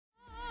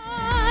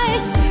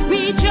rejoice,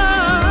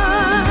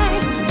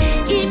 rejoice.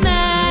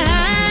 Emmanuel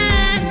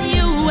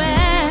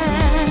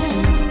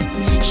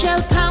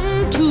shall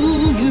come to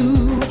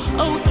you,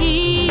 O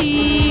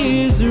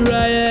Israel.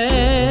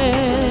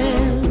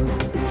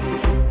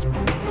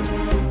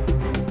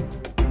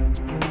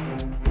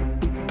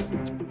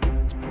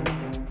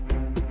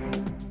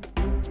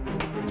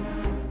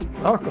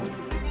 Welcome.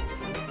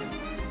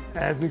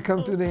 As we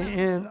come to the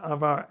end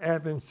of our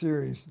Advent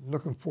series,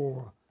 looking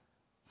for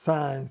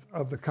signs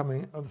of the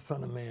coming of the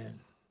Son of Man.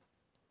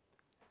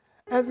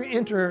 As we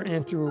enter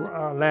into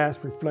our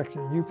last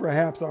reflection, you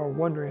perhaps are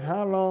wondering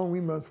how long we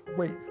must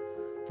wait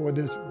for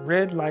this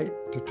red light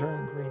to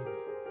turn green.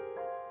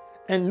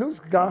 In Luke's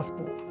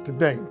Gospel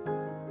today,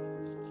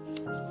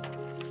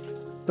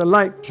 the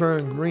light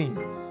turned green.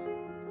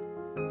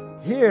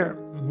 Here,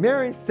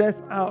 Mary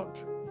sets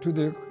out to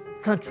the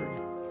country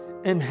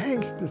in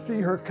haste to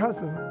see her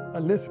cousin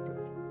Elizabeth.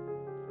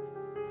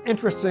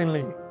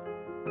 Interestingly,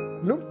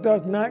 Luke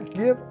does not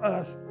give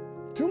us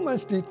too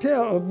much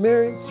detail of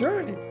Mary's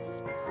journey.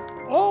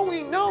 All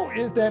we know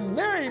is that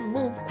Mary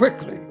moved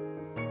quickly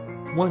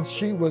once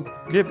she was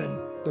given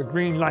the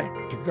green light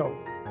to go.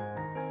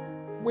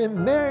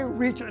 When Mary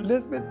reached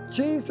Elizabeth,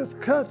 Jesus'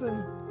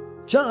 cousin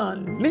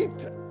John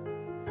leaped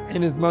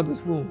in his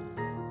mother's womb.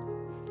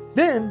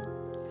 Then,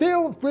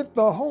 filled with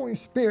the Holy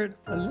Spirit,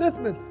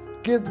 Elizabeth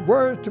gives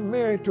words to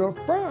Mary to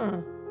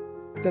affirm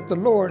that the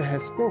Lord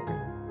has spoken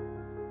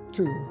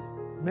to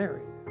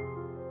Mary.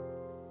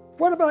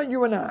 What about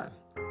you and I?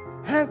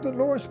 Has the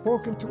Lord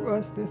spoken to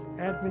us this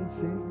Advent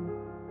season?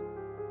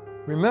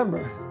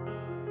 Remember,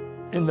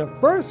 in the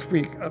first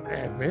week of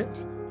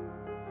Advent,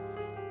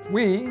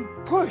 we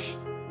pushed,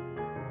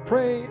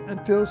 prayed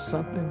until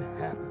something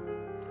happened.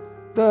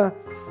 The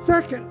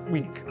second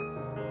week,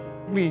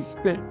 we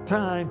spent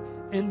time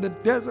in the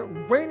desert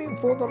waiting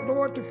for the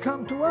Lord to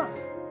come to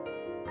us.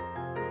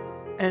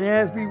 And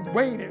as we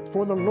waited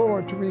for the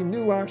Lord to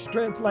renew our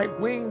strength like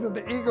wings of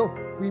the eagle,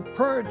 we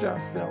purged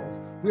ourselves.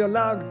 We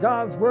allowed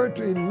God's word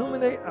to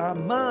illuminate our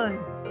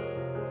minds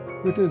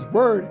with his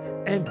word,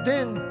 and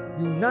then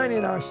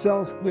united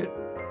ourselves with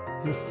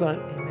his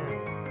son,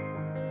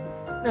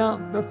 Emmanuel. Now,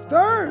 the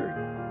third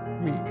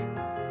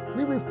week,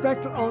 we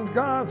reflected on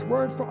God's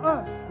word for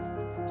us,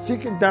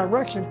 seeking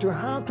direction to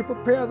how to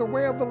prepare the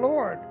way of the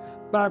Lord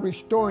by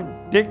restoring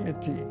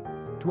dignity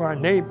to our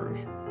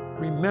neighbors,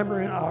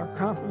 remembering our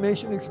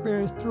confirmation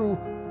experience through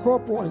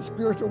corporal and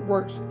spiritual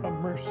works of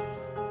mercy.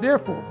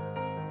 Therefore,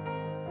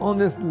 on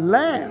this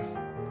last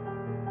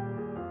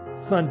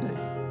Sunday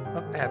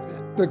of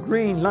Advent, the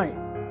green light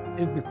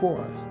is before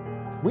us.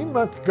 We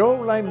must go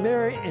like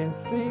Mary and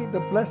see the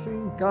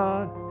blessing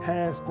God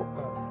has for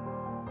us.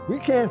 We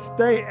can't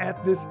stay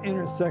at this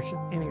intersection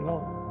any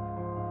longer.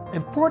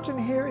 Important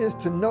here is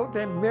to note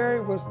that Mary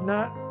was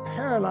not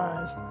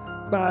paralyzed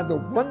by the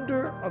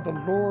wonder of the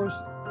Lord's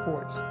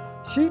voice.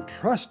 She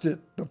trusted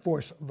the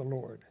voice of the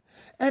Lord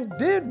and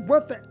did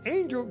what the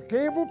angel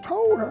Gabriel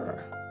told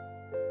her.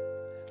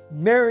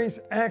 Mary's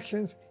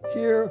actions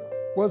here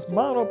was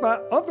modeled by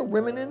other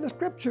women in the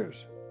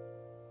scriptures.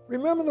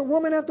 Remember the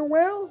woman at the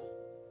well?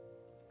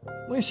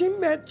 When she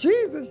met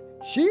Jesus,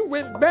 she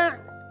went back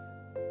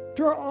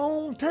to her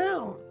own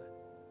town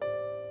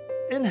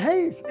in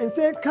haste and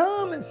said,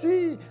 "Come and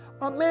see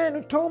a man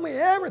who told me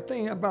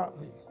everything about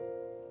me."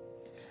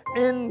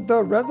 In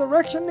the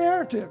resurrection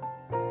narrative,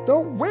 the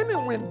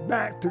women went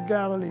back to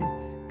Galilee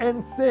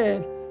and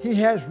said, "He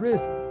has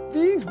risen."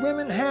 These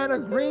women had a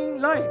green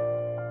light.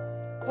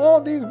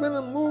 All these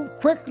women moved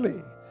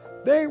quickly.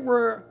 They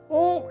were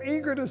all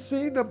eager to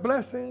see the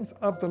blessings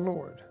of the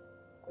Lord.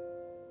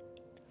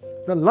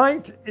 The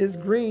light is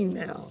green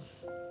now.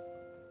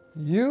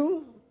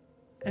 You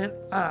and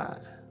I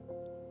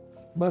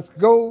must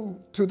go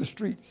to the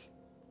streets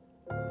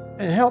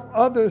and help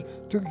others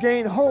to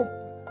gain hope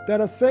that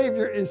a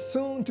Savior is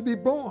soon to be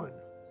born.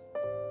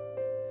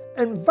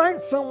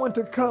 Invite someone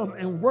to come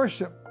and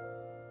worship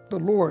the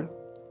Lord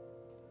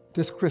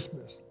this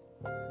Christmas.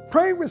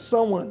 Pray with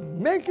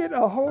someone. Make it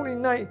a holy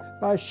night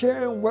by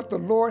sharing what the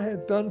Lord has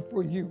done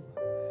for you.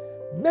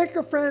 Make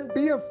a friend,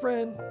 be a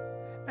friend,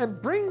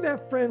 and bring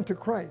that friend to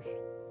Christ.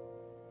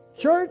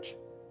 Church,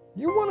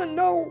 you want to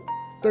know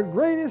the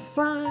greatest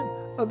sign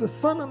of the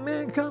Son of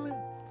Man coming?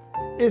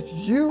 It's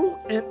you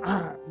and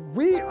I.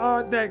 We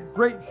are that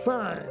great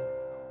sign.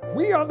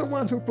 We are the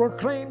ones who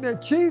proclaim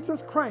that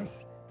Jesus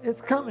Christ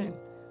is coming.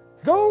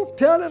 Go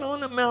tell it on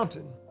the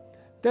mountain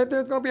that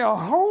there's going to be a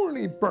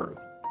holy birth,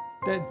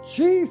 that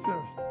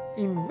Jesus,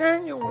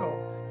 Emmanuel,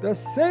 the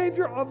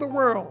Savior of the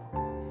world,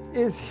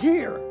 is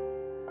here.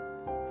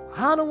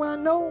 How do I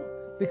know?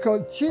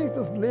 Because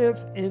Jesus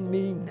lives in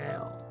me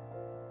now.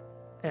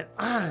 And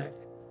I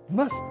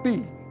must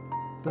be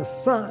the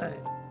sign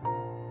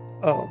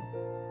of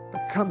the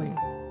coming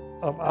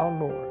of our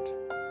Lord.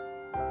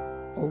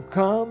 O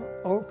come,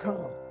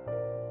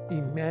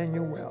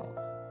 Emmanuel.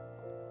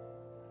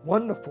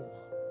 Wonderful,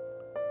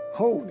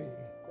 holy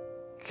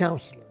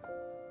Counselor.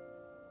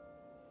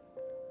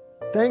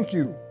 Thank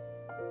you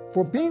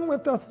for being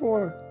with us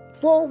for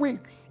 4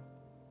 weeks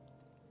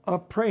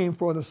of praying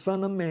for the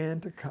Son of Man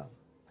to come.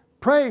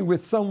 Pray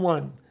with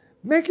someone.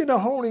 Make it a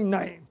holy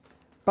night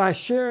by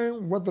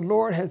sharing what the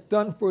Lord has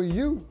done for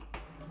you.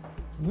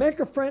 Make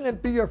a friend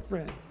and be a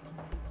friend.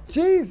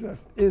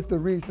 Jesus is the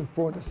reason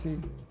for the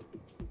season.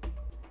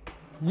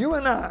 You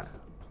and I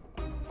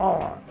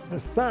are the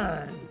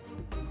signs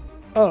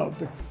of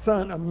the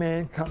Son of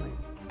Man coming.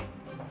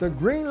 The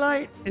green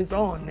light is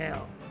on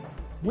now.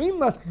 We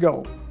must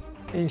go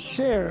and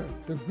share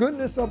the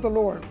goodness of the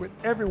Lord with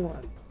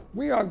everyone.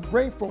 We are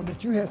grateful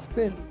that you have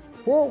spent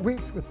 4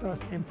 weeks with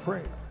us in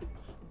prayer.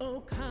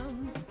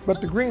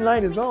 But the green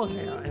light is on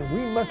now, and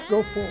we must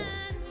go forward.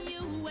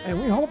 And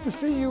we hope to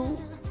see you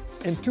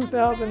in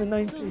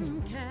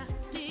 2019.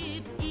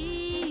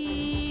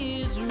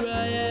 Israel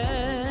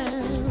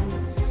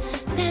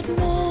that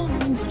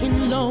mourns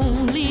in lone